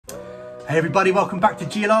Hey everybody, welcome back to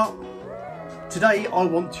GLR. Today I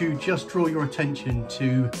want to just draw your attention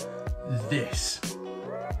to this.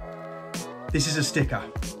 This is a sticker.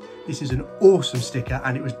 This is an awesome sticker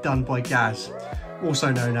and it was done by Gaz,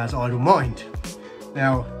 also known as Idle Mind.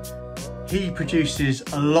 Now, he produces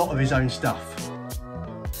a lot of his own stuff.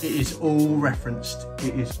 It is all referenced,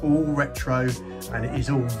 it is all retro, and it is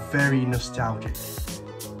all very nostalgic.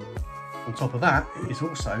 On top of that, it is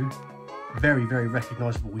also very, very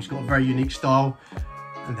recognisable. He's got a very unique style,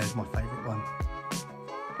 and there's my favourite one.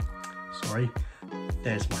 Sorry,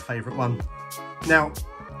 there's my favourite one. Now,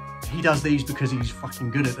 he does these because he's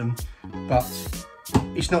fucking good at them, but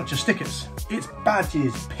it's not just stickers. It's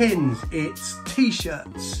badges, pins, it's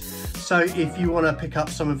t-shirts. So if you want to pick up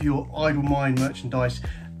some of your Idle Mind merchandise,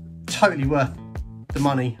 totally worth the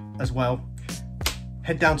money as well,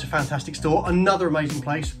 head down to Fantastic Store, another amazing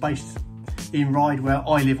place based in Ryde where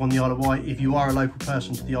I live on the Isle of Wight. If you are a local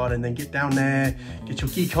person to the island, then get down there, get your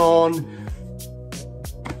geek on,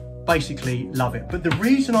 basically love it. But the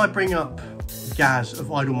reason I bring up Gaz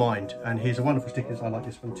of Idle Mind, and here's a wonderful sticker, I like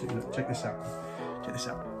this one too. Look, check this out, check this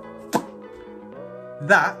out.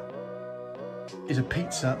 That is a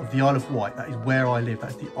pizza of the Isle of Wight. That is where I live,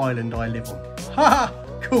 that's the island I live on.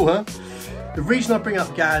 Haha, cool, huh? The reason I bring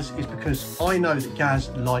up Gaz is because I know that Gaz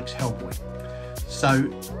likes Hellboy.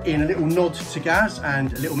 So in a little nod to Gaz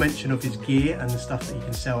and a little mention of his gear and the stuff that he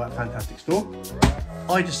can sell at Fantastic Store,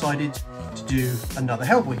 I decided to do another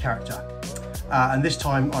Hellboy character. And this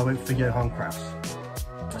time I went for Johann Kraus.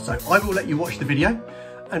 So I will let you watch the video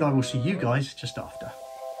and I will see you guys just after.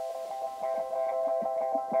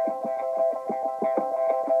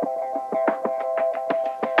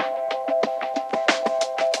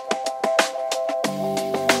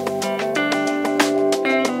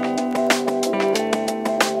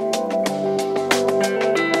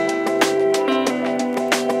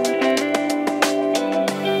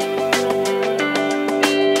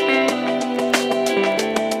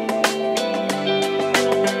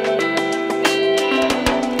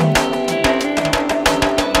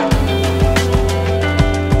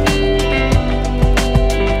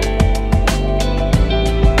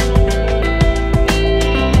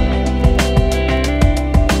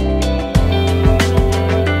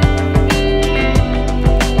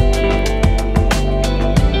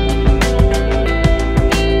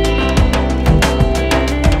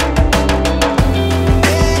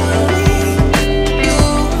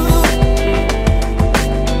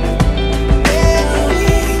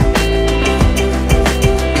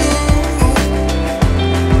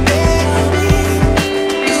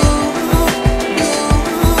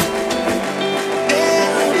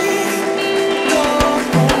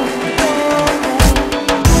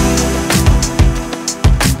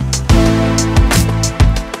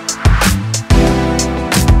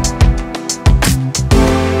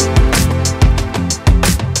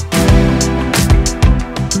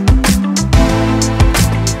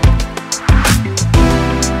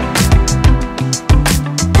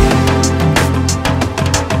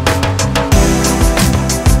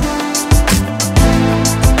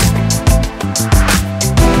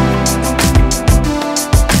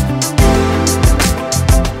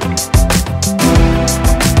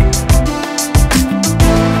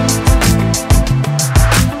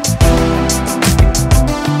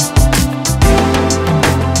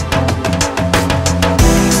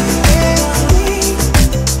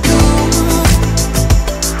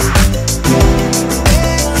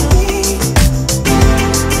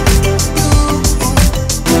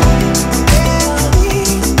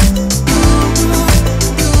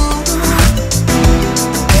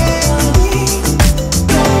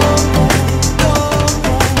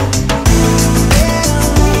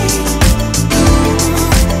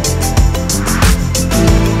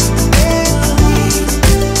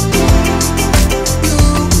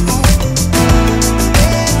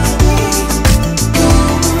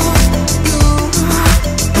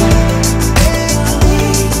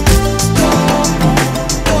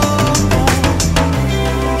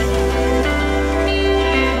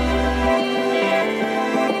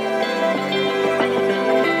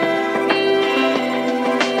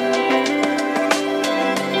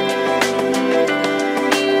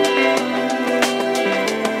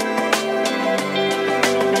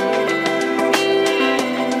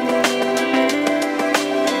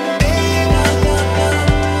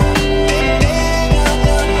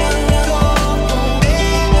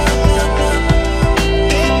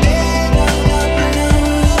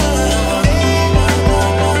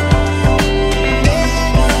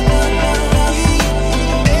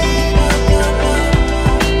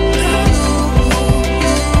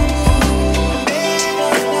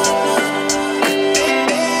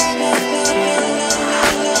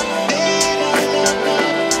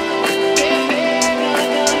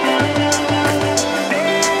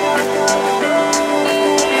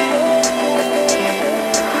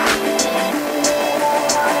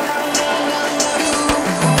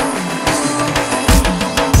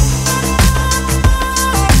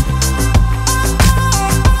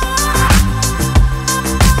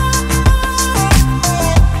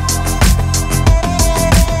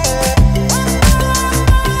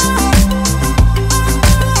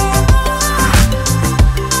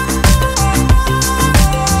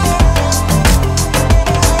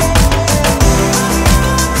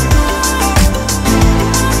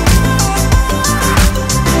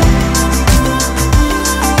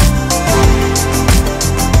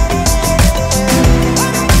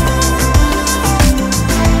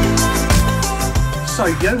 So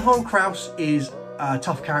Johann Kraus is a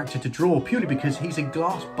tough character to draw purely because he's a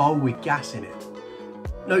glass bowl with gas in it.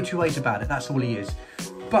 No two ways about it, that's all he is.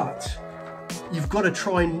 But you've got to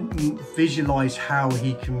try and visualize how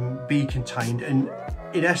he can be contained, and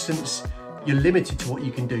in essence you're limited to what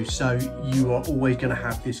you can do, so you are always going to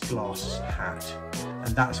have this glass hat,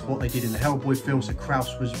 and that's what they did in the Hellboy film. So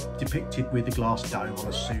Kraus was depicted with the glass dome on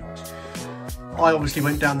a suit. I obviously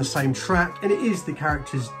went down the same track, and it is the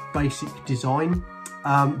character's basic design,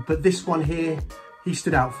 but this one here, he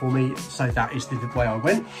stood out for me, so that is the way I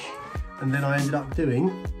went, and then I ended up doing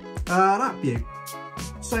that view.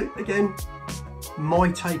 So again,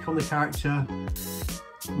 my take on the character,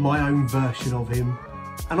 my own version of him,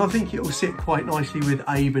 and I think it will sit quite nicely with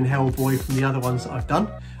Abe and Hellboy from the other ones that I've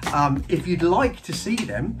done. If you'd like to see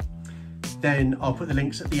them, then I'll put the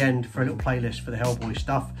links at the end for a little playlist for the Hellboy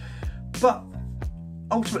stuff. But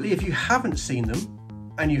ultimately, if you haven't seen them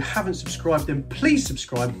and you haven't subscribed, then please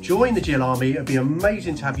subscribe, join the GL Army. It'd be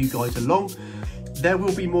amazing to have you guys along. There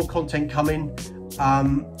will be more content coming,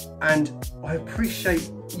 and I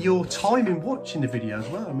appreciate your time in watching the video as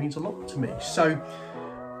well. It means a lot to me. So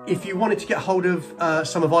if you wanted to get hold of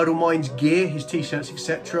some of Idle Mind's gear, his t-shirts,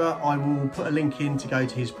 etc., I will put a link in to go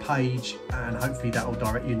to his page, and hopefully that will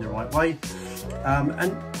direct you in the right way.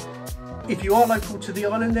 And if you are local to the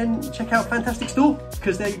island, then check out Fantastic Store,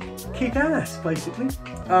 because they kick ass, basically.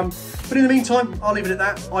 But in the meantime, I'll leave it at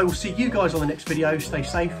that. I will see you guys on the next video. Stay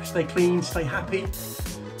safe, stay clean, stay happy.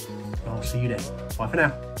 I'll see you then. Bye for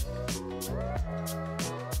now.